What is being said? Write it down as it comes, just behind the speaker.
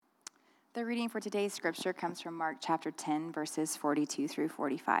The reading for today's scripture comes from Mark chapter 10, verses 42 through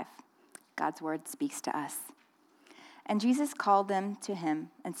 45. God's word speaks to us. And Jesus called them to him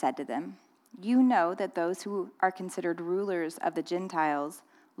and said to them, "You know that those who are considered rulers of the Gentiles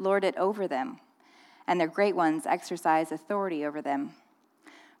lord it over them, and their great ones exercise authority over them.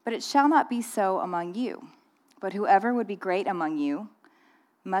 But it shall not be so among you. But whoever would be great among you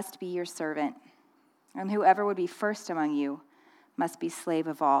must be your servant, and whoever would be first among you must be slave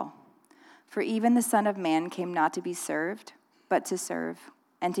of all. For even the Son of Man came not to be served, but to serve,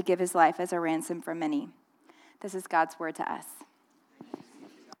 and to give his life as a ransom for many." This is God's word to us.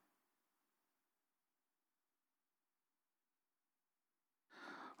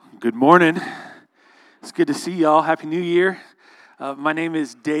 Good morning. It's good to see y'all. Happy New Year. My name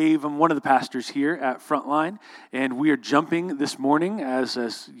is Dave. I'm one of the pastors here at Frontline, and we are jumping this morning,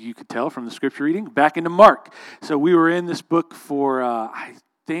 as you could tell from the scripture reading, back into Mark. So we were in this book for, I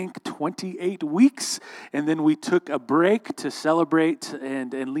think, 28 weeks, and then we took a break to celebrate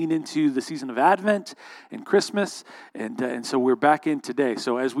and lean into the season of Advent and Christmas, and so we're back in today.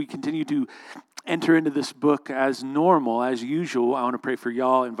 So as we continue to enter into this book as normal, as usual, I want to pray for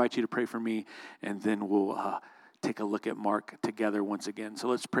y'all, invite you to pray for me, and then we'll take a look at Mark together once again. So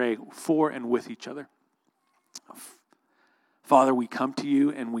let's pray for and with each other. Father, we come to you,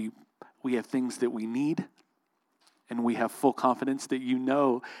 and we have things that we need, and we have full confidence that you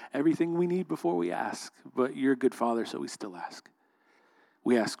know everything we need before we ask. But you're a good Father, so we still ask.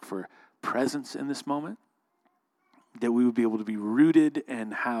 We ask for presence in this moment, that we would be able to be rooted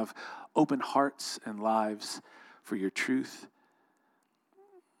and have open hearts and lives for your truth.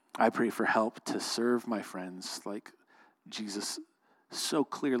 I pray for help to serve my friends like Jesus so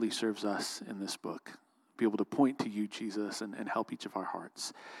clearly serves us in this book. Be able to point to you, Jesus, and help each of our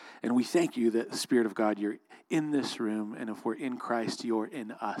hearts. And we thank you that the Spirit of God, you're in this room, and if we're in Christ, you're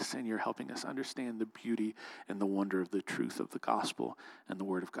in us, and you're helping us understand the beauty and the wonder of the truth of the gospel and the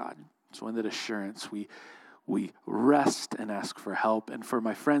Word of God. So in that assurance, we rest and ask for help. And for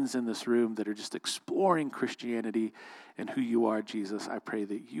my friends in this room that are just exploring Christianity and who you are, Jesus, I pray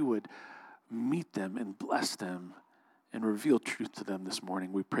that you would meet them and bless them and reveal truth to them this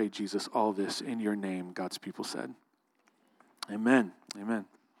morning. We pray, Jesus, all this in your name, God's people said. Amen. Amen.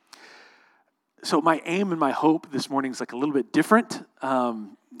 So my aim and my hope this morning is like a little bit different.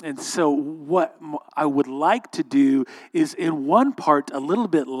 And so what I would like to do is in one part a little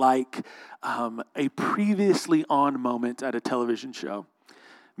bit like a previously on moment at a television show.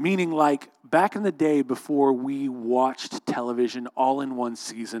 Meaning like back in the day before we watched television all in one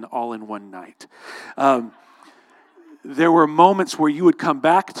season, all in one night. There were moments where you would come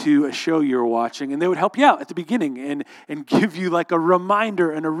back to a show you were watching, and they would help you out at the beginning and give you like a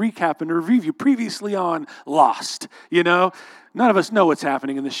reminder and a recap and a review previously on Lost, you know? None of us know what's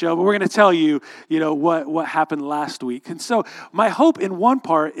happening in the show, but we're going to tell you, what happened last week. And so my hope in one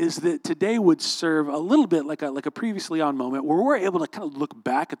part is that today would serve a little bit like a previously on moment where we're able to kind of look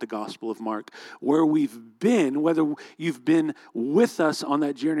back at the Gospel of Mark, where we've been, whether you've been with us on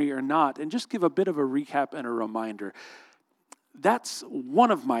that journey or not, and just give a bit of a recap and a reminder. That's one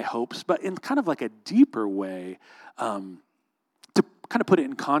of my hopes, but in kind of like a deeper way, to kind of put it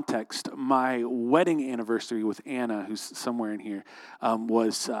in context, my wedding anniversary with Anna, who's somewhere in here,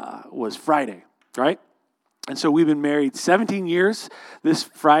 was Friday, right? And so we've been married 17 years this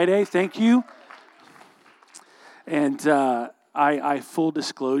Friday. Thank you. And I full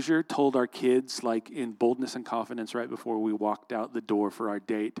disclosure, told our kids, like in boldness and confidence right before we walked out the door for our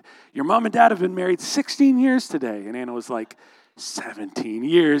date, your mom and dad have been married 16 years today. And Anna was like, 17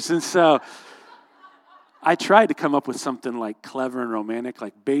 years. And so I tried to come up with something like clever and romantic,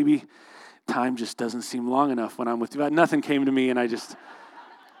 like, baby, time just doesn't seem long enough when I'm with you. But nothing came to me, and I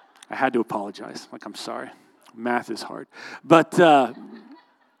had to apologize. Like, I'm sorry. Math is hard. But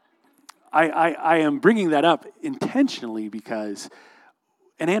I am bringing that up intentionally because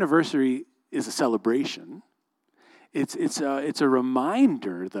an anniversary is a celebration. It's a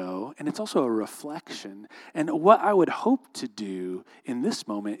reminder, though, and it's also a reflection. And what I would hope to do in this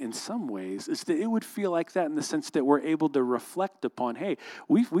moment, in some ways, is that it would feel like that in the sense that we're able to reflect upon, hey,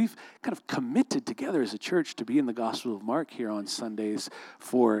 we've kind of committed together as a church to be in the Gospel of Mark here on Sundays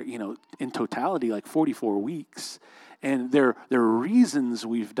for, in totality, like 44 weeks. And there are reasons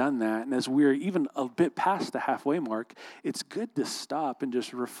we've done that. And as we're even a bit past the halfway mark, it's good to stop and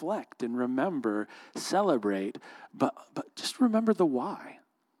just reflect and remember, celebrate, but just remember the why.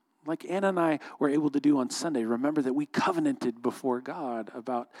 Like Anna and I were able to do on Sunday, remember that we covenanted before God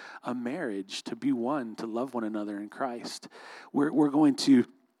about a marriage, to be one, to love one another in Christ. We're going to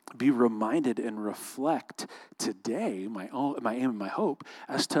be reminded and reflect today, my aim and my hope,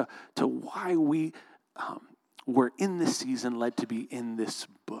 as to why we were in this season led to be in this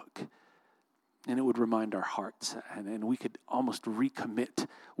book. And it would remind our hearts, and we could almost recommit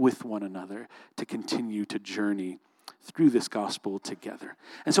with one another to continue to journey through this gospel together.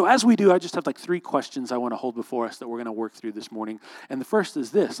 And so as we do, I just have like 3 questions I want to hold before us that we're going to work through this morning. And the first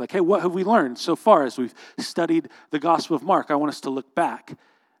is this, like, hey, what have we learned so far as we've studied the Gospel of Mark? I want us to look back.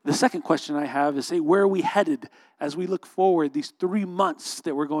 The second question I have is, hey, where are we headed as we look forward these 3 months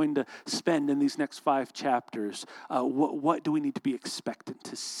that we're going to spend in these next 5 chapters? What do we need to be expectant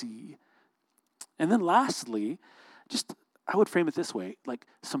to see? And then lastly, I would frame it this way, like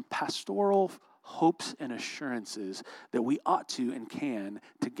some pastoral hopes and assurances that we ought to and can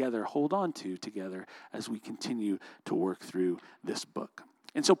together hold on to together as we continue to work through this book.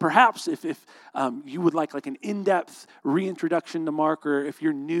 And so perhaps if you would like an in-depth reintroduction to Mark, or if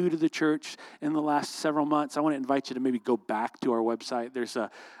you're new to the church in the last several months, I want to invite you to maybe go back to our website. There's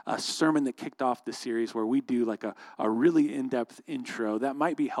a sermon that kicked off this series where we do like a really in-depth intro. That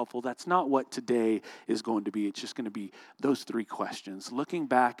might be helpful. That's not what today is going to be. It's just going to be those 3 questions, looking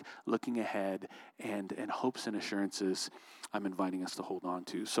back, looking ahead, and hopes and assurances I'm inviting us to hold on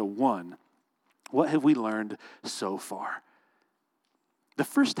to. So 1, what have we learned so far? The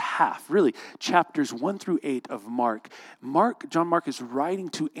first half, really, chapters 1 through 8 of John Mark is writing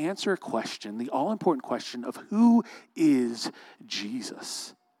to answer a question, the all-important question of who is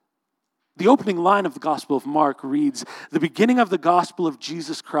Jesus? The opening line of the Gospel of Mark reads, "The beginning of the gospel of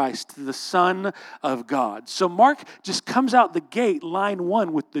Jesus Christ, the Son of God." So Mark just comes out the gate, line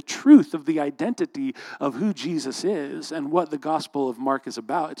 1, with the truth of the identity of who Jesus is and what the Gospel of Mark is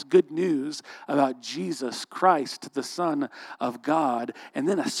about. It's good news about Jesus Christ, the Son of God. And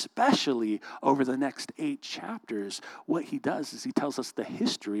then especially over the next 8 chapters, what he does is he tells us the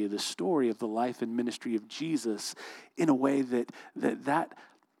history, the story of the life and ministry of Jesus in a way that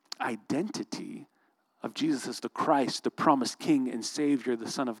identity of Jesus as the Christ, the promised King and Savior, the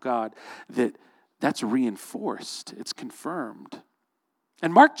Son of God, that's reinforced. It's confirmed.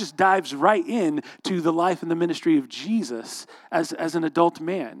 And Mark just dives right in to the life and the ministry of Jesus as an adult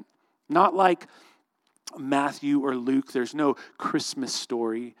man. Not like Matthew or Luke. There's no Christmas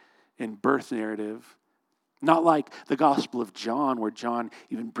story and birth narrative. Not like the Gospel of John, where John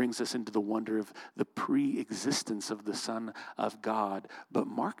even brings us into the wonder of the pre-existence of the Son of God. But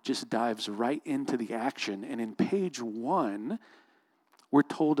Mark just dives right into the action. And in page 1, we're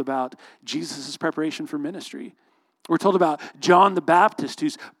told about Jesus' preparation for ministry. We're told about John the Baptist,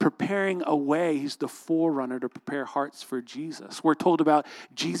 who's preparing a way. He's the forerunner to prepare hearts for Jesus. We're told about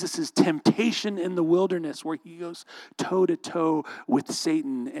Jesus' temptation in the wilderness, where he goes toe-to-toe with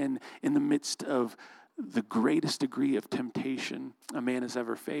Satan, and in the midst of the greatest degree of temptation a man has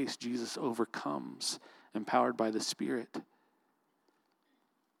ever faced, Jesus overcomes, empowered by the Spirit.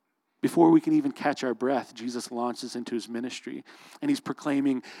 Before we can even catch our breath, Jesus launches into his ministry, and he's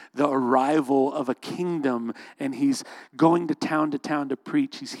proclaiming the arrival of a kingdom, and he's going to town to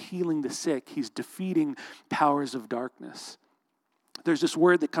preach. He's healing the sick. He's defeating powers of darkness. There's this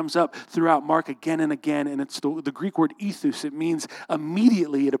word that comes up throughout Mark again and again, and it's the Greek word ethos. It means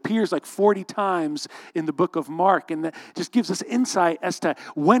immediately. It appears like 40 times in the book of Mark, and that just gives us insight as to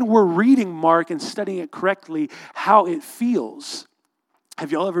when we're reading Mark and studying it correctly, how it feels.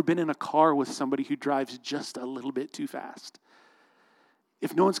 Have y'all ever been in a car with somebody who drives just a little bit too fast?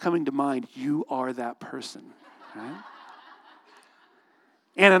 If no one's coming to mind, you are that person, right?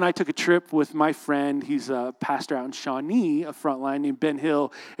 Anna and I took a trip with my friend. He's a pastor out in Shawnee, a frontline named Ben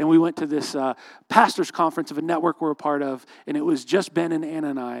Hill, and we went to this pastor's conference of a network we're a part of, and it was just Ben and Anna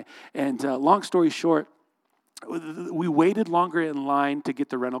and I. And long story short, we waited longer in line to get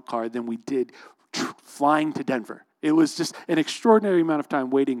the rental car than we did flying to Denver. It was just an extraordinary amount of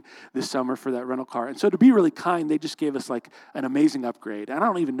time waiting this summer for that rental car. And so to be really kind, they just gave us like an amazing upgrade. And I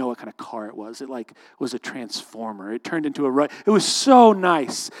don't even know what kind of car it was. It was a transformer. It turned into it was so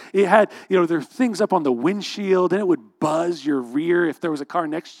nice. It had, there were things up on the windshield, and it would buzz your rear if there was a car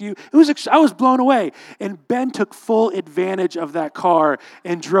next to you. I was blown away. And Ben took full advantage of that car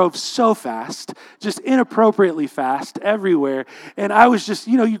and drove so fast, just inappropriately fast everywhere. And I was just,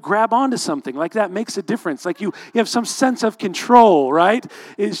 you grab onto something like that makes a difference. Like you have some sense of control, right?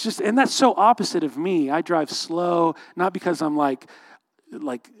 It's just, and that's so opposite of me. I drive slow, not because I'm like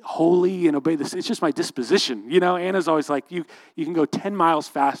holy and obey this. It's just my disposition. Anna's always like, you can go 10 miles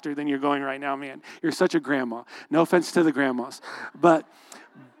faster than you're going right now, man. You're such a grandma. No offense to the grandmas. But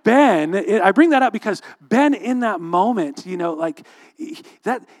Ben, I bring that up because Ben in that moment, like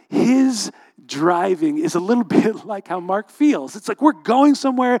that his driving is a little bit like how Mark feels. It's like we're going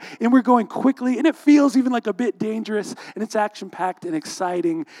somewhere and we're going quickly and it feels even like a bit dangerous and it's action-packed and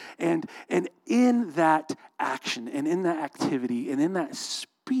exciting. And in that action and in that activity and in that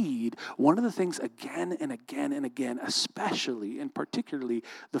speed, one of the things again and again and again, especially and particularly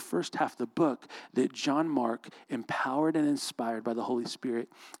the first half of the book that John Mark, empowered and inspired by the Holy Spirit,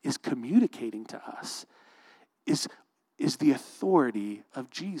 is communicating to us is the authority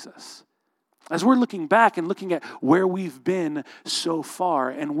of Jesus. As we're looking back and looking at where we've been so far,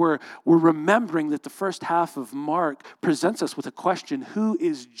 and we're remembering that the first half of Mark presents us with a question, who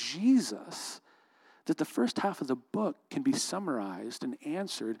is Jesus? That the first half of the book can be summarized and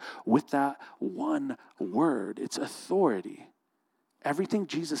answered with that one word. It's authority. Everything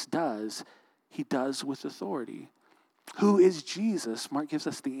Jesus does, he does with authority. Who is Jesus? Mark gives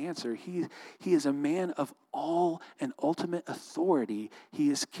us the answer. He is a man of all and ultimate authority.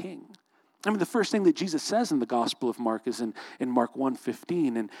 He is king. I mean, the first thing that Jesus says in the Gospel of Mark is in Mark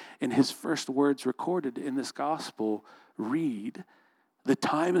 1:15, and his first words recorded in this gospel read, "The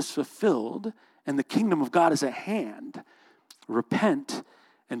time is fulfilled and the kingdom of God is at hand. Repent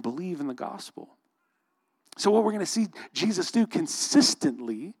and believe in the gospel." So what we're going to see Jesus do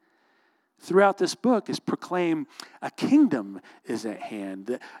consistently throughout this book is proclaim a kingdom is at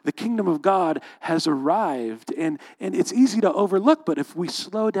hand. The kingdom of God has arrived, and it's easy to overlook, but if we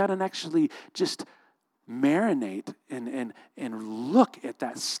slow down and actually just marinate and look at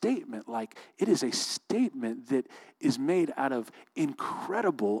that statement, like it is a statement that is made out of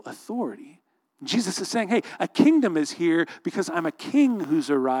incredible authority. Jesus is saying, hey, a kingdom is here because I'm a king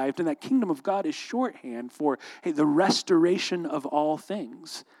who's arrived, and that kingdom of God is shorthand for, hey, the restoration of all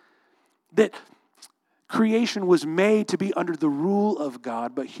things. That creation was made to be under the rule of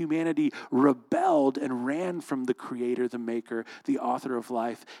God, but humanity rebelled and ran from the Creator, the Maker, the author of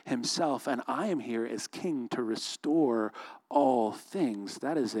life himself. And I am here as king to restore all things.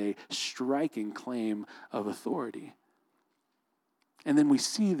 That is a striking claim of authority. And then we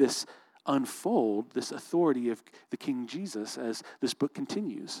see this unfold, this authority of the King Jesus, as this book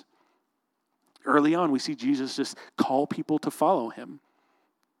continues. Early on, we see Jesus just call people to follow him.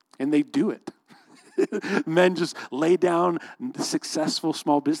 And they do it. Men just lay down successful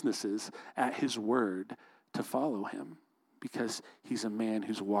small businesses at his word to follow him because he's a man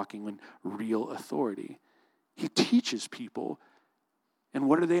who's walking in real authority. He teaches people. And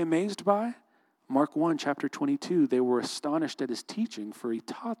what are they amazed by? Mark 1, chapter 22, they were astonished at his teaching, for he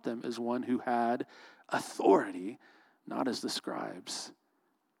taught them as one who had authority, not as the scribes.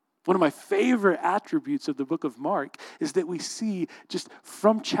 One of my favorite attributes of the book of Mark is that we see just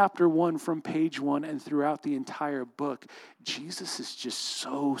from chapter 1, from page 1, and throughout the entire book, Jesus is just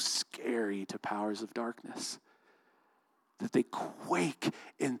so scary to powers of darkness that they quake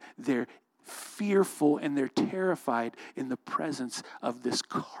and they're fearful and they're terrified in the presence of this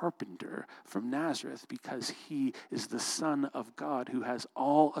carpenter from Nazareth because he is the Son of God who has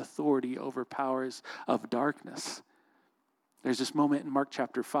all authority over powers of darkness. There's this moment in Mark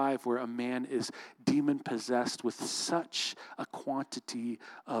chapter 5 where a man is demon-possessed with such a quantity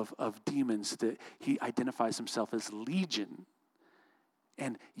of demons that he identifies himself as Legion.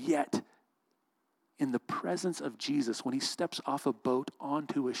 And yet, in the presence of Jesus, when he steps off a boat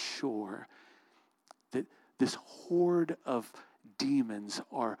onto a shore, that this horde of demons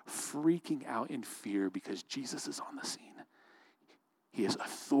are freaking out in fear because Jesus is on the scene. He has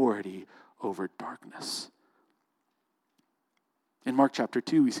authority over darkness. In Mark chapter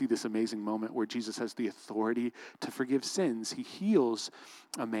 2, we see this amazing moment where Jesus has the authority to forgive sins. He heals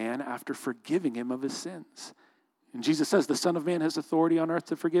a man after forgiving him of his sins. And Jesus says, the Son of Man has authority on earth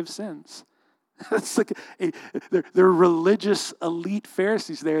to forgive sins. It's like they're religious elite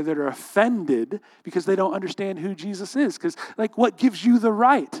Pharisees there that are offended because they don't understand who Jesus is. Because, like, what gives you the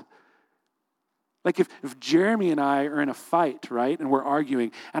right? Like if Jeremy and I are in a fight, right, and we're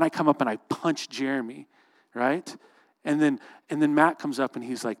arguing, and I come up and I punch Jeremy, right? And then Matt comes up and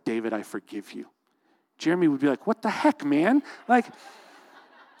he's like, David, I forgive you. Jeremy would be like, what the heck, man? Like,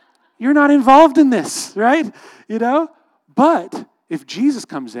 you're not involved in this, right? But if Jesus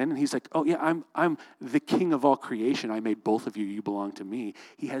comes in and he's like, oh yeah, I'm the king of all creation. I made both of you. You belong to me.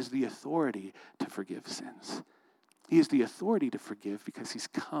 He has the authority to forgive sins. He has the authority to forgive because he's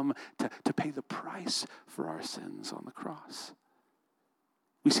come to pay the price for our sins on the cross.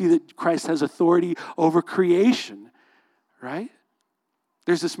 We see that Christ has authority over creation, right?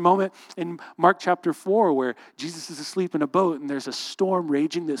 There's this moment in Mark chapter 4 where Jesus is asleep in a boat and there's a storm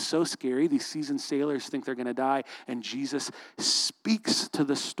raging that's so scary. These seasoned sailors think they're going to die. And Jesus speaks to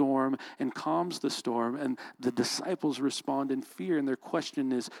the storm and calms the storm. And the disciples respond in fear. And their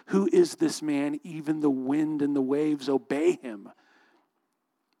question is, who is this man? Even the wind and the waves obey him.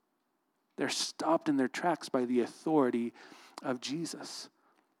 They're stopped in their tracks by the authority of Jesus.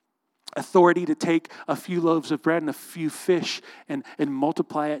 Authority to take a few loaves of bread and a few fish and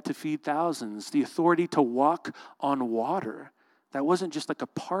multiply it to feed thousands. The authority to walk on water. That wasn't just like a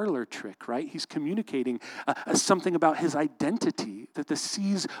parlor trick, right? He's communicating something about his identity, that the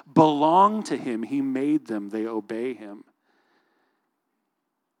seas belong to him. He made them. They obey him.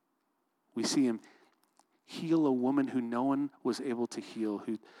 We see him heal a woman who no one was able to heal,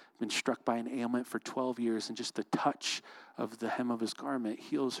 who'd been struck by an ailment for 12 years, and just the touch of the hem of his garment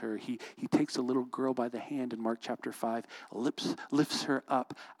heals her. He takes a little girl by the hand in Mark chapter 5, lifts her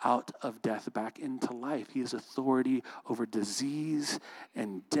up out of death back into life. He has authority over disease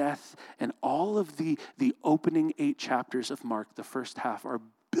and death, and all of the opening 8 chapters of Mark, the first half, are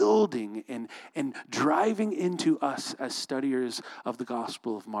building and driving into us as studiers of the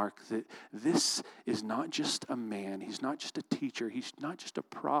Gospel of Mark that this is not just a man. He's not just a teacher. He's not just a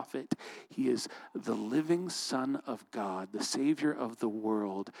prophet. He is the living Son of God, the Savior of the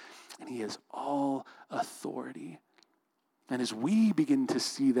world, and he has all authority. And as we begin to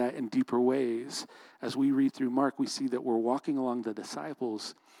see that in deeper ways, as we read through Mark, we see that we're walking along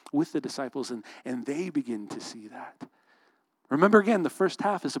with the disciples, and they begin to see that. Remember again, the first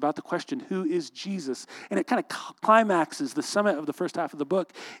half is about the question, who is Jesus? And it kind of climaxes the summit of the first half of the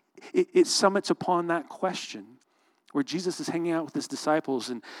book. It summits upon that question where Jesus is hanging out with his disciples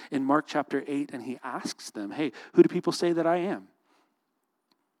in Mark chapter 8, and he asks them, hey, who do people say that I am?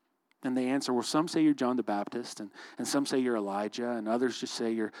 And they answer, well, some say you're John the Baptist, and some say you're Elijah, and others just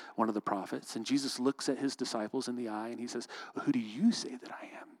say you're one of the prophets. And Jesus looks at his disciples in the eye, and he says, well, who do you say that I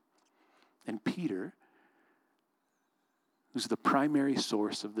am? And Peter, who's the primary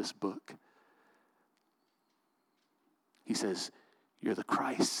source of this book, he says, you're the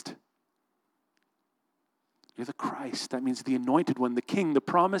Christ. You're the Christ. That means the anointed one, the king, the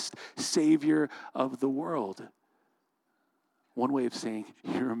promised Savior of the world. One way of saying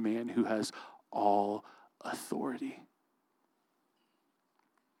you're a man who has all authority.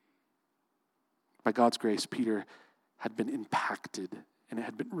 By God's grace, Peter had been impacted, and it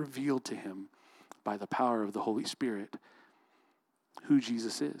had been revealed to him by the power of the Holy Spirit who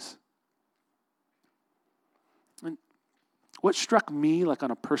Jesus is. And what struck me, like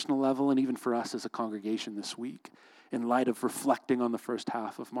on a personal level, and even for us as a congregation this week, in light of reflecting on the first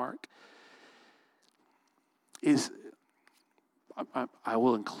half of Mark, is I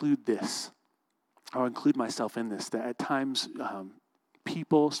will include this. I'll include myself in this, that at times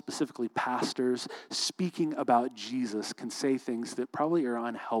people, specifically pastors, speaking about Jesus can say things that probably are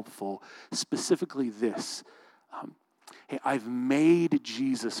unhelpful, specifically this. Hey, I've made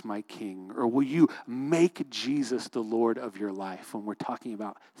Jesus my king, or will you make Jesus the Lord of your life when we're talking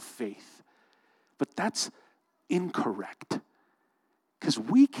about faith? But that's incorrect, because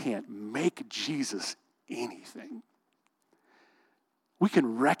we can't make Jesus anything. We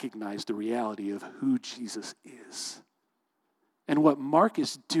can recognize the reality of who Jesus is. And what Mark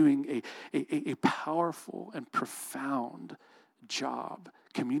is doing a powerful and profound job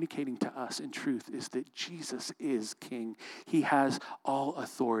communicating to us in truth is that Jesus is King. He has all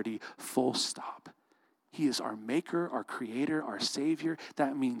authority, full stop. He is our maker, our creator, our savior.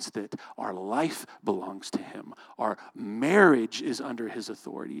 That means that our life belongs to him. Our marriage is under his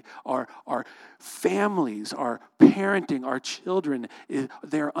authority. Our families, our parenting, our children,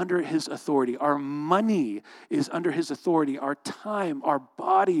 they're under his authority. Our money is under his authority. Our time, our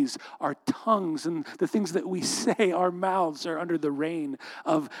bodies, our tongues, and the things that we say, our mouths are under the reign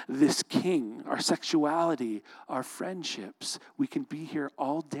of this king. Our sexuality, our friendships. We can be here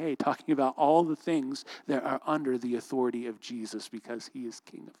all day talking about all the things that are under the authority of Jesus, because he is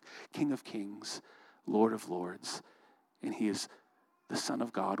King of Kings, Lord of Lords, and he is the Son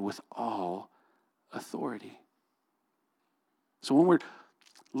of God with all authority. So when we're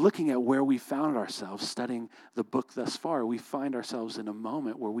looking at where we found ourselves studying the book thus far, we find ourselves in a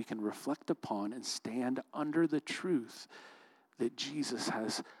moment where we can reflect upon and stand under the truth that Jesus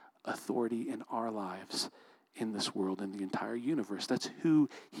has authority in our lives, in this world, in the entire universe. That's who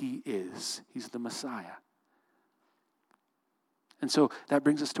he is. He's the Messiah. And so that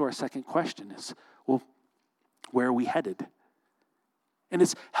brings us to our second question is, well, where are we headed? And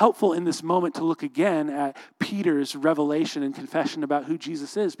it's helpful in this moment to look again at Peter's revelation and confession about who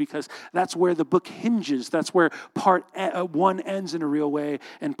Jesus is, because that's where the book hinges. That's where part 1 ends in a real way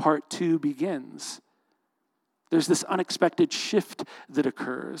and part 2 begins. There's this unexpected shift that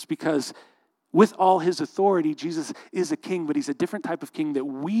occurs because with all his authority, Jesus is a king, but he's a different type of king that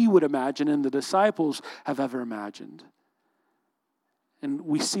we would imagine and the disciples have ever imagined. And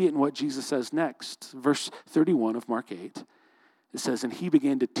we see it in what Jesus says next. Verse 31 of Mark 8. It says, and he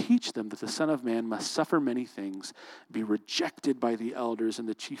began to teach them that the Son of Man must suffer many things, be rejected by the elders and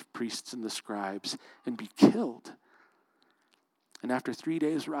the chief priests and the scribes, and be killed. And after 3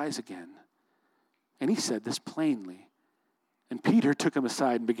 days rise again. And he said this plainly. And Peter took him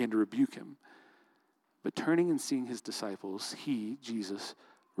aside and began to rebuke him. But turning and seeing his disciples, he, Jesus,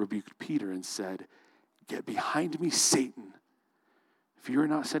 rebuked Peter and said, get behind me, Satan, for you are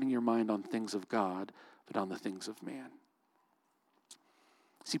not setting your mind on things of God, but on the things of man.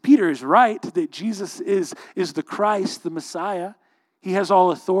 See, Peter is right that Jesus is the Christ, the Messiah. He has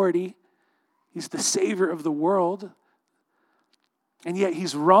all authority. He's the Savior of the world. And yet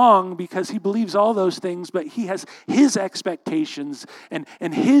he's wrong because he believes all those things, but he has his expectations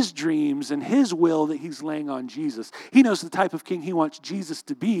and his dreams and his will that he's laying on Jesus. He knows the type of king he wants Jesus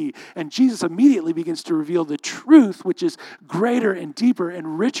to be, and Jesus immediately begins to reveal the truth, which is greater and deeper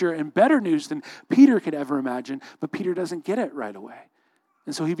and richer and better news than Peter could ever imagine, but Peter doesn't get it right away.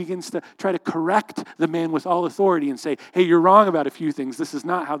 And so he begins to try to correct the man with all authority and say, hey, you're wrong about a few things. This is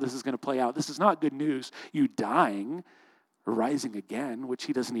not how this is going to play out. This is not good news. You dying, rising again, which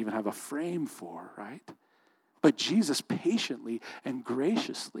he doesn't even have a frame for, right? But Jesus patiently and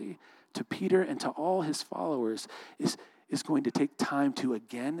graciously to Peter and to all his followers is going to take time to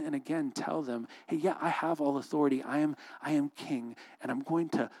again and again tell them, hey, yeah, I have all authority. I am king, and I'm going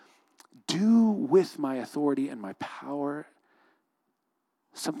to do with my authority and my power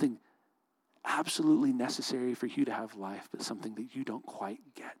something absolutely necessary for you to have life, but something that you don't quite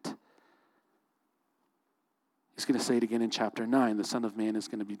get. He's going to say it again in chapter 9. The Son of Man is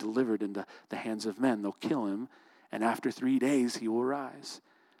going to be delivered into the hands of men. They'll kill him, and after 3 days he will rise.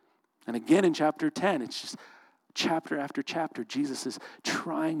 And again in chapter 10, it's just chapter after chapter, Jesus is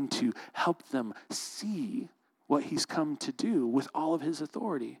trying to help them see what he's come to do with all of his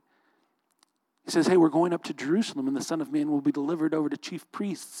authority. He says, hey, we're going up to Jerusalem, and the Son of Man will be delivered over to chief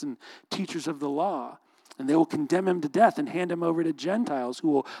priests and teachers of the law. And they will condemn him to death and hand him over to Gentiles who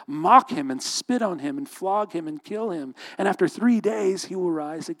will mock him and spit on him and flog him and kill him. And after 3 days, he will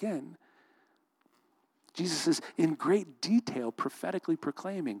rise again. Jesus is in great detail prophetically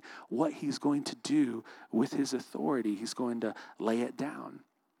proclaiming what he's going to do with his authority. He's going to lay it down.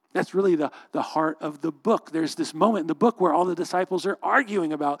 That's really the heart of the book. There's this moment in the book where all the disciples are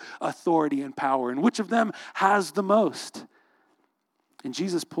arguing about authority and power and which of them has the most. And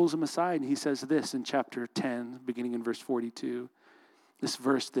Jesus pulls them aside and he says this in chapter 10, beginning in verse 42, this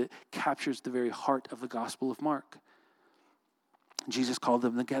verse that captures the very heart of the Gospel of Mark. Jesus called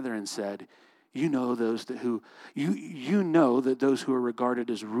them together and said, you know that those who are regarded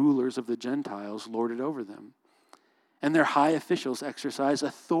as rulers of the Gentiles lord it over them, and their high officials exercise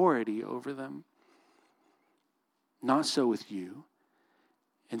authority over them. Not so with you.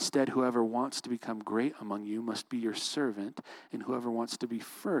 Instead, whoever wants to become great among you must be your servant, and whoever wants to be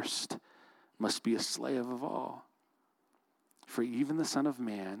first must be a slave of all. For even the Son of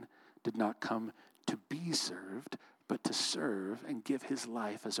Man did not come to be served, but to serve and give his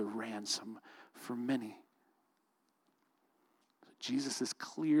life as a ransom for many. Jesus is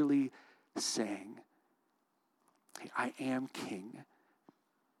clearly saying, hey, I am king.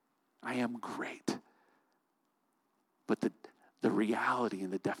 I am great. But the reality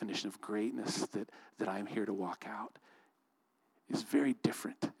and the definition of greatness that I'm here to walk out is very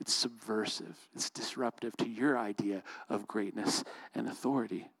different. It's subversive. It's disruptive to your idea of greatness and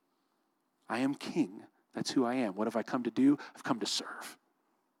authority. I am king. That's who I am. What have I come to do? I've come to serve.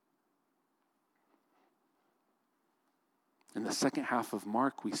 In the second half of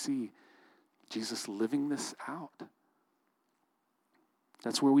Mark, we see Jesus living this out.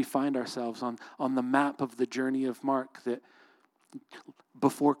 That's where we find ourselves on the map of the journey of Mark, that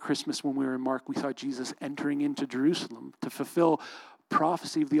before Christmas when we were in Mark, we saw Jesus entering into Jerusalem to fulfill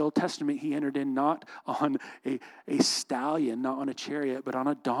prophecy of the Old Testament. He entered in not on a stallion, not on a chariot, but on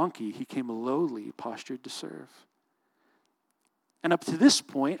a donkey. He came lowly, postured to serve. And up to this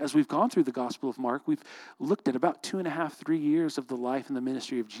point, as we've gone through the Gospel of Mark, we've looked at about 2.5, 3 years of the life and the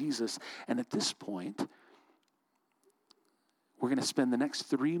ministry of Jesus. And at this point, we're going to spend the next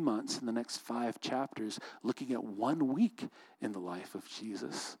 3 months and the next 5 chapters looking at 1 week in the life of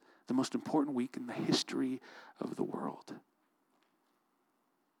Jesus, the most important week in the history of the world.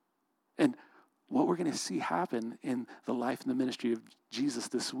 And what we're going to see happen in the life and the ministry of Jesus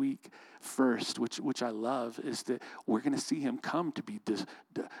this week first, which I love, is that we're going to see him come to be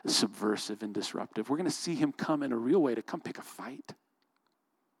subversive and disruptive. We're going to see him come in a real way to come pick a fight.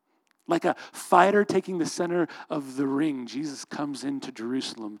 Like a fighter taking the center of the ring, Jesus comes into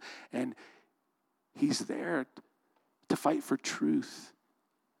Jerusalem, and he's there to fight for truth,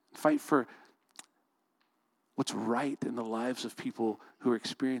 fight for what's right in the lives of people who are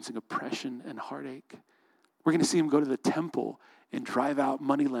experiencing oppression and heartache. We're going to see him go to the temple and drive out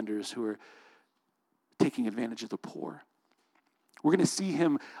moneylenders who are taking advantage of the poor. We're going to see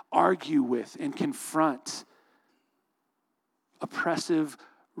him argue with and confront oppressive,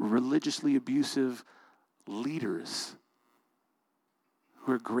 religiously abusive leaders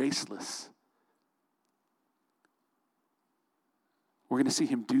who are graceless. We're going to see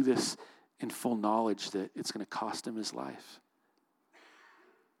him do this in full knowledge that it's going to cost him his life.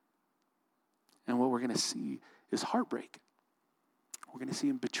 And what we're going to see is heartbreak. We're going to see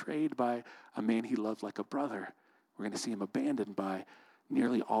him betrayed by a man he loved like a brother. We're going to see him abandoned by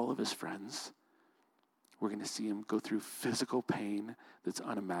nearly all of his friends. We're going to see him go through physical pain that's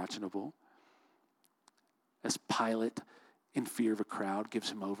unimaginable. As Pilate, in fear of a crowd,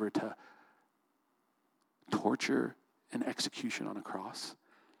 gives him over to torture and execution on a cross.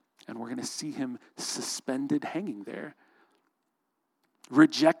 And we're going to see him suspended, hanging there,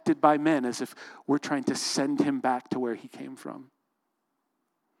 rejected by men as if we're trying to send him back to where he came from.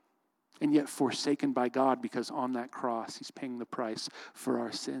 And yet forsaken by God, because on that cross, he's paying the price for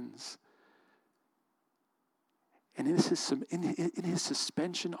our sins. And in his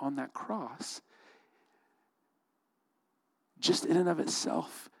suspension on that cross, just in and of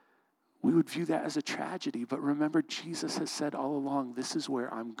itself, we would view that as a tragedy. But remember, Jesus has said all along, this is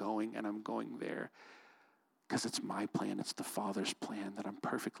where I'm going, and I'm going there. Because it's my plan, it's the Father's plan that I'm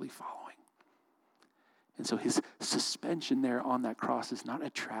perfectly following. And so his suspension there on that cross is not a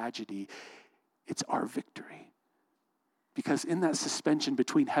tragedy, it's our victory. Because in that suspension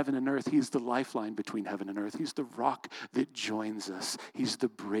between heaven and earth, he's the lifeline between heaven and earth. He's the rock that joins us. He's the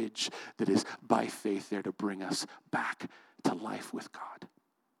bridge that is by faith there to bring us back to life with God.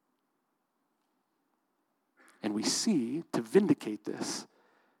 And we see, to vindicate this,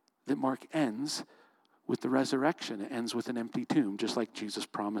 that Mark ends with the resurrection. It ends with an empty tomb, just like Jesus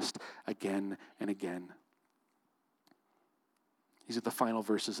promised again and again. These are the final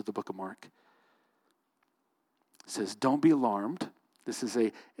verses of the book of Mark. It says, don't be alarmed. This is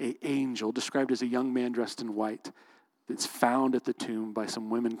a angel described as a young man dressed in white that's found at the tomb by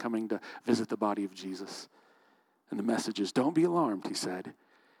some women coming to visit the body of Jesus. And the message is, don't be alarmed, he said.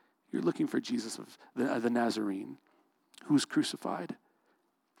 You're looking for Jesus of the Nazarene, who's crucified.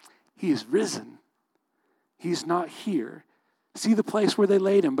 He is risen. He's not here. See the place where they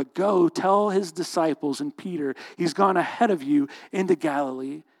laid him, but go tell his disciples and Peter, he's gone ahead of you into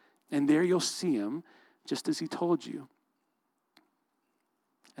Galilee, and there you'll see him, just as he told you.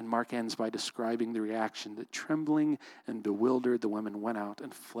 And Mark ends by describing the reaction that trembling and bewildered, the women went out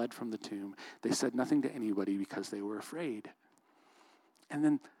and fled from the tomb. They said nothing to anybody because they were afraid. And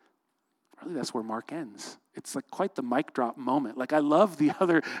then really, that's where Mark ends. It's like quite the mic drop moment. Like, I love the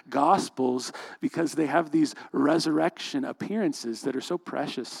other Gospels because they have these resurrection appearances that are so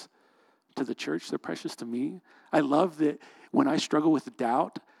precious to the church. They're precious to me. I love that when I struggle with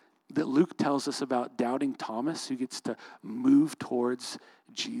doubt, that Luke tells us about doubting Thomas, who gets to move towards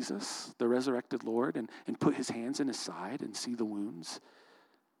Jesus, the resurrected Lord, and put his hands in his side and see the wounds.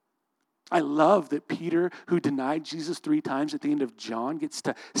 I love that Peter, who denied Jesus 3 times at the end of John, gets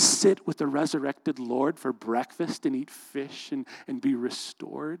to sit with the resurrected Lord for breakfast and eat fish and be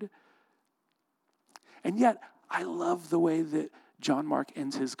restored. And yet, I love the way that John Mark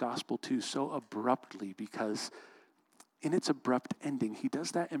ends his gospel too, so abruptly, because in its abrupt ending, he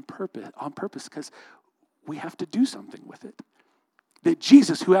does that on purpose because we have to do something with it. That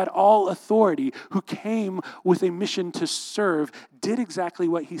Jesus, who had all authority, who came with a mission to serve, did exactly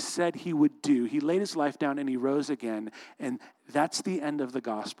what he said he would do. He laid his life down and he rose again. And that's the end of the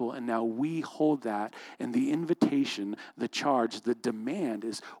gospel. And now we hold that. And the invitation, the charge, the demand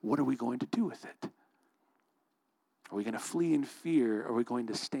is, what are we going to do with it? Are we going to flee in fear? Or are we going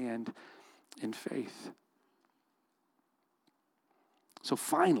to stand in faith? So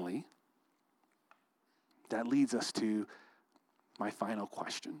finally, that leads us to my final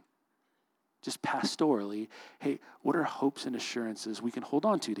question. Just pastorally, hey, what are hopes and assurances we can hold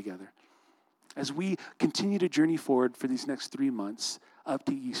on to together? As we continue to journey forward for these next 3 months, up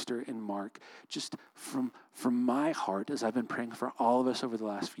to Easter in Mark, just from my heart, as I've been praying for all of us over the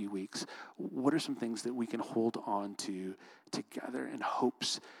last few weeks, what are some things that we can hold on to together in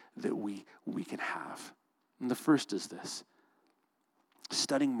hopes that we can have? And the first is this.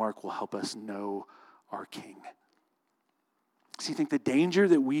 Studying Mark will help us know our King. See, I think the danger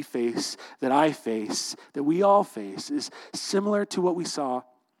that we face, that I face, that we all face, is similar to what we saw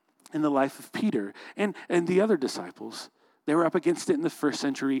in the life of Peter and the other disciples. They were up against it in the first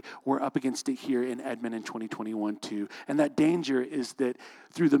century. We're up against it here in Edmond in 2021 too. And that danger is that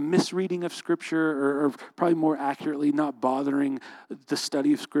through the misreading of Scripture, or probably more accurately, not bothering the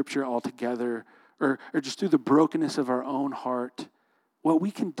study of Scripture altogether, or just through the brokenness of our own heart, what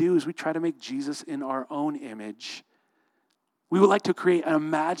we can do is we try to make Jesus in our own image. We would like to create an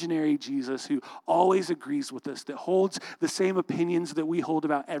imaginary Jesus who always agrees with us, that holds the same opinions that we hold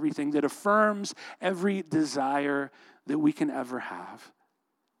about everything, that affirms every desire that we can ever have.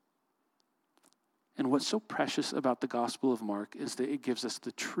 And what's so precious about the Gospel of Mark is that it gives us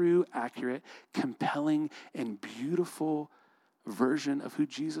the true, accurate, compelling, and beautiful version of who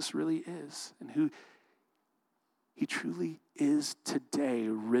Jesus really is and who he truly is today,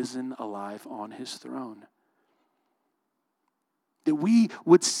 risen alive on his throne. That we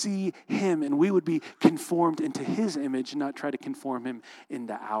would see him and we would be conformed into his image and not try to conform him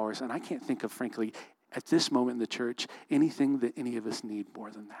into ours. And I can't think of, frankly, at this moment in the church, anything that any of us need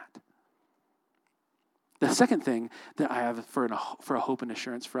more than that. The second thing that I have for a hope and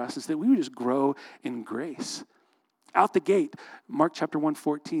assurance for us is that we would just grow in grace. Out the gate, Mark chapter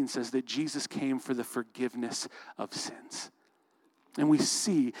 1:14 says that Jesus came for the forgiveness of sins. And we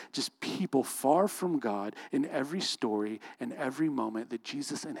see just people far from God in every story and every moment that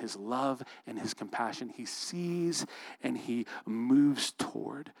Jesus in his love and his compassion, he sees and he moves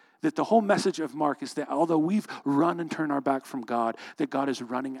toward. That the whole message of Mark is that although we've run and turned our back from God, that God is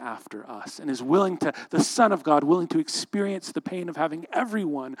running after us and is willing to, the Son of God, willing to experience the pain of having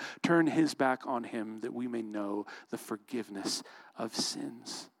everyone turn his back on him that we may know the forgiveness of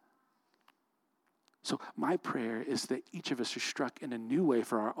sins. So my prayer is that each of us are struck in a new way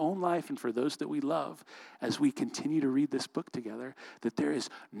for our own life and for those that we love as we continue to read this book together, that there is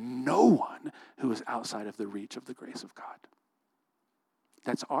no one who is outside of the reach of the grace of God.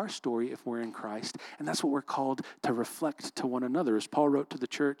 That's our story if we're in Christ, and that's what we're called to reflect to one another. As Paul wrote to the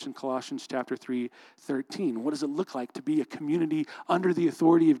church in Colossians chapter 3:13, what does it look like to be a community under the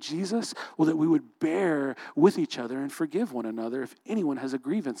authority of Jesus? Well, that we would bear with each other and forgive one another if anyone has a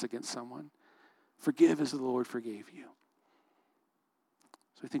grievance against someone. Forgive as the Lord forgave you.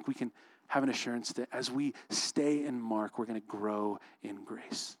 So I think we can have an assurance that as we stay in Mark, we're going to grow in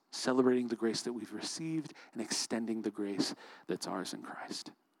grace, celebrating the grace that we've received and extending the grace that's ours in Christ.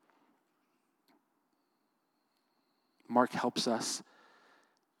 Mark helps us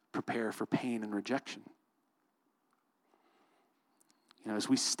prepare for pain and rejection. You know, as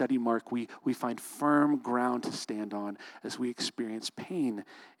we study Mark, we find firm ground to stand on as we experience pain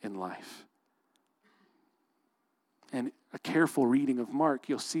in life. And a careful reading of Mark,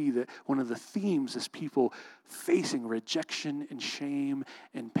 you'll see that one of the themes is people facing rejection and shame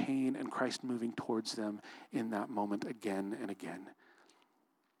and pain and Christ moving towards them in that moment again and again.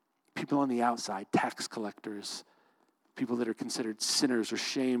 People on the outside, tax collectors, people that are considered sinners or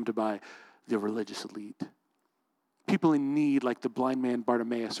shamed by the religious elite. People in need like the blind man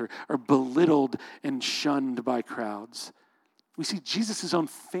Bartimaeus are belittled and shunned by crowds. We see Jesus' own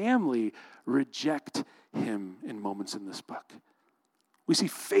family reject him in moments in this book. We see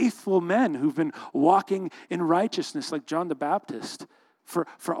faithful men who've been walking in righteousness like John the Baptist.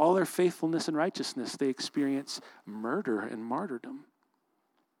 For all their faithfulness and righteousness, they experience murder and martyrdom.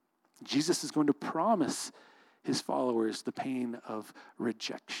 Jesus is going to promise his followers the pain of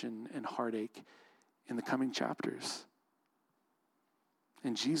rejection and heartache in the coming chapters.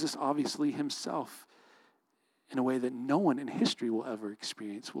 And Jesus obviously himself, in a way that no one in history will ever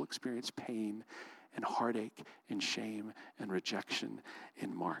experience, will experience pain and heartache and shame and rejection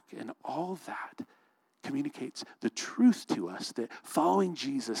in Mark. And all that communicates the truth to us that following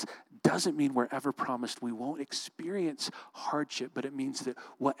Jesus doesn't mean we're ever promised we won't experience hardship, but it means that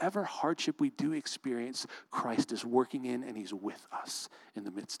whatever hardship we do experience, Christ is working in and he's with us in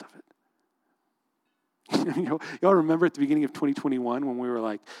the midst of it. Y'all remember at the beginning of 2021 when we were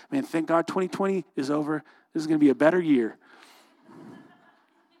like, man, thank God 2020 is over. This is going to be a better year.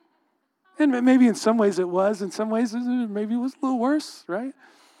 And maybe in some ways it was. In some ways maybe it was a little worse, right?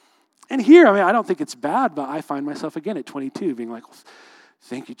 And here, I don't think it's bad, but I find myself again at 22 being like,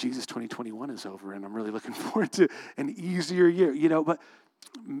 thank you, Jesus, 2021 is over, and I'm really looking forward to an easier year, but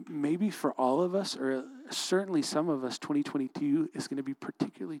maybe for all of us, or certainly some of us, 2022 is going to be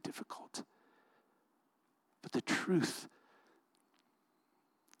particularly difficult. But the truth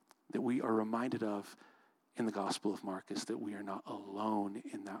that we are reminded of in the Gospel of Mark is that we are not alone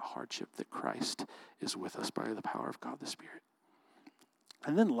in that hardship, that Christ is with us by the power of God the Spirit.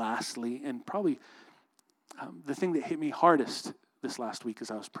 And then lastly, and probably the thing that hit me hardest this last week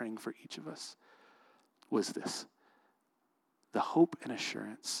as I was praying for each of us was this: the hope and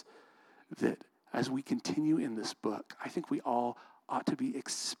assurance that as we continue in this book, I think we all ought to be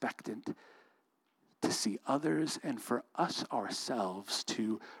expectant to see others and for us ourselves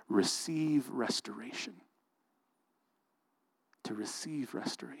to receive restoration. To receive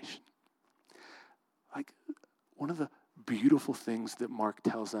restoration. Like, one of the beautiful things that Mark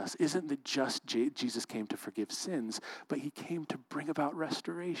tells us isn't that just Jesus came to forgive sins, but he came to bring about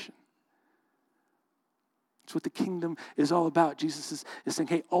restoration. It's what the kingdom is all about. Jesus is saying,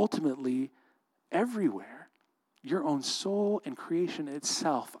 hey, ultimately, everywhere, your own soul and creation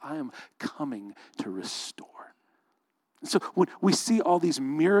itself, I am coming to restore. And so when we see all these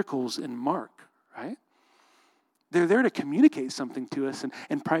miracles in Mark, right? They're there to communicate something to us,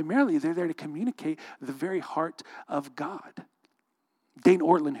 and primarily they're there to communicate the very heart of God. Dane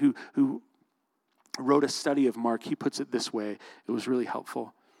Ortlund, who wrote a study of Mark, he puts it this way. It was really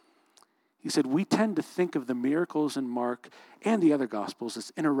helpful. He said, we tend to think of the miracles in Mark and the other Gospels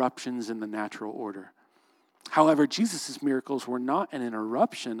as interruptions in the natural order. However, Jesus' miracles were not an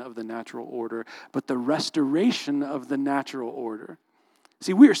interruption of the natural order, but the restoration of the natural order.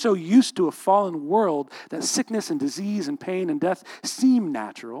 See, we are so used to a fallen world that sickness and disease and pain and death seem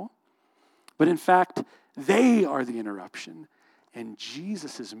natural, but in fact, they are the interruption, and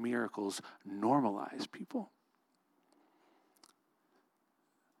Jesus' miracles normalize people.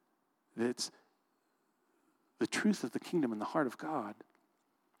 It's the truth of the kingdom in the heart of God,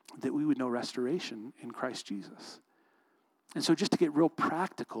 that we would know restoration in Christ Jesus. And so just to get real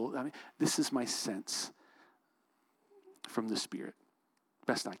practical, this is my sense from the Spirit.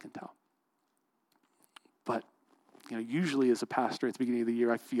 Best I can tell. But, usually as a pastor at the beginning of the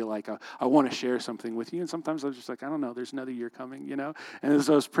year, I feel like I want to share something with you. And sometimes I'm just like, I don't know, there's another year coming, And as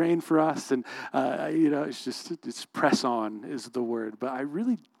I was praying for us, and, it's press on is the word. But I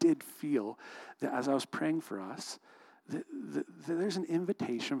really did feel that as I was praying for us, that there's an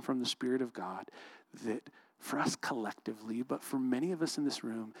invitation from the Spirit of God that for us collectively, but for many of us in this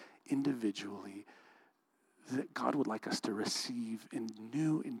room individually, that God would like us to receive in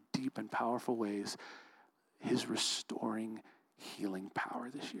new and deep and powerful ways his restoring, healing power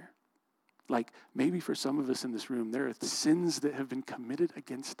this year. Like, maybe for some of us in this room, there are sins that have been committed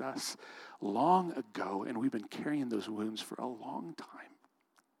against us long ago, and we've been carrying those wounds for a long time.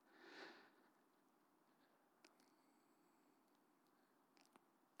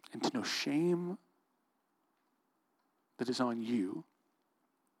 And to know shame that is on you,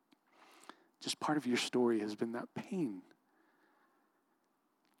 just part of your story has been that pain.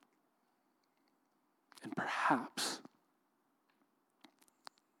 And perhaps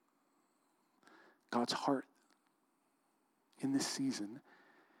God's heart in this season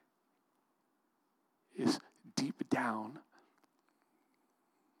is deep down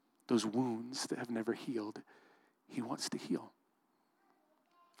those wounds that have never healed. He wants to heal.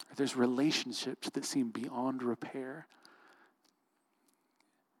 There's relationships that seem beyond repair.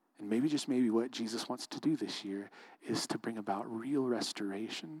 And maybe, just maybe, what Jesus wants to do this year is to bring about real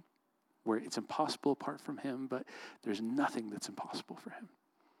restoration where it's impossible apart from him, but there's nothing that's impossible for him.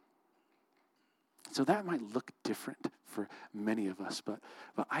 So that might look different for many of us, but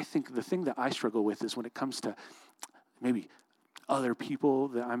I think the thing that I struggle with is when it comes to maybe other people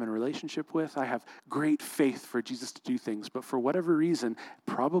that I'm in a relationship with. I have great faith for Jesus to do things, but for whatever reason,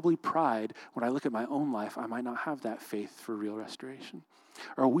 probably pride, when I look at my own life, I might not have that faith for real restoration.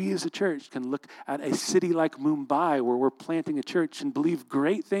 Or we as a church can look at a city like Mumbai where we're planting a church and believe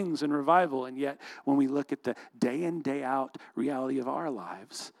great things in revival, and yet when we look at the day in, day out reality of our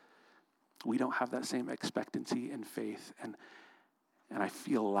lives, we don't have that same expectancy and faith. And I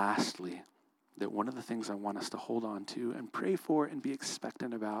feel lastly that one of the things I want us to hold on to and pray for and be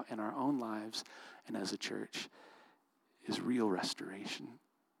expectant about in our own lives and as a church is real restoration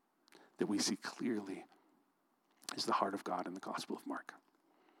that we see clearly is the heart of God in the Gospel of Mark.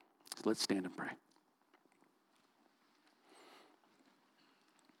 So let's stand and pray.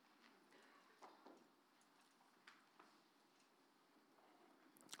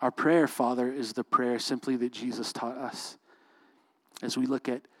 Our prayer, Father, is the prayer simply that Jesus taught us. As we look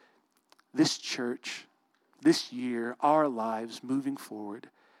at this church this year, our lives moving forward,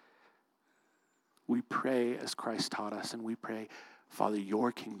 we pray as Christ taught us, and we pray, Father,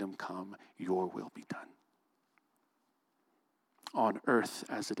 your kingdom come, your will be done, on earth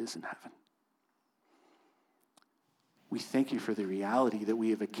as it is in heaven. We thank you for the reality that we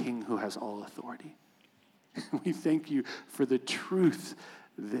have a king who has all authority. We thank you for the truth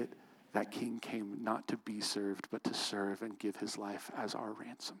that that king came not to be served, but to serve and give his life as our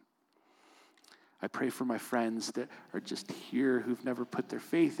ransom. I pray for my friends that are just here who've never put their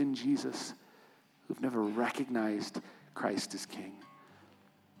faith in Jesus, who've never recognized Christ as king.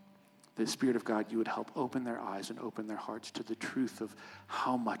 The Spirit of God, you would help open their eyes and open their hearts to the truth of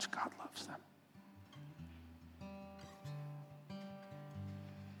how much God loves them.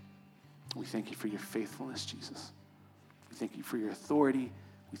 We thank you for your faithfulness, Jesus. We thank you for your authority.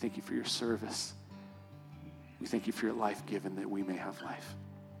 We thank you for your service. We thank you for your life given that we may have life.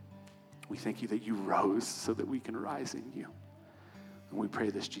 We thank you that you rose so that we can rise in you. And we pray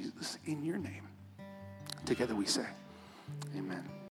this, Jesus, in your name. Together we say, amen.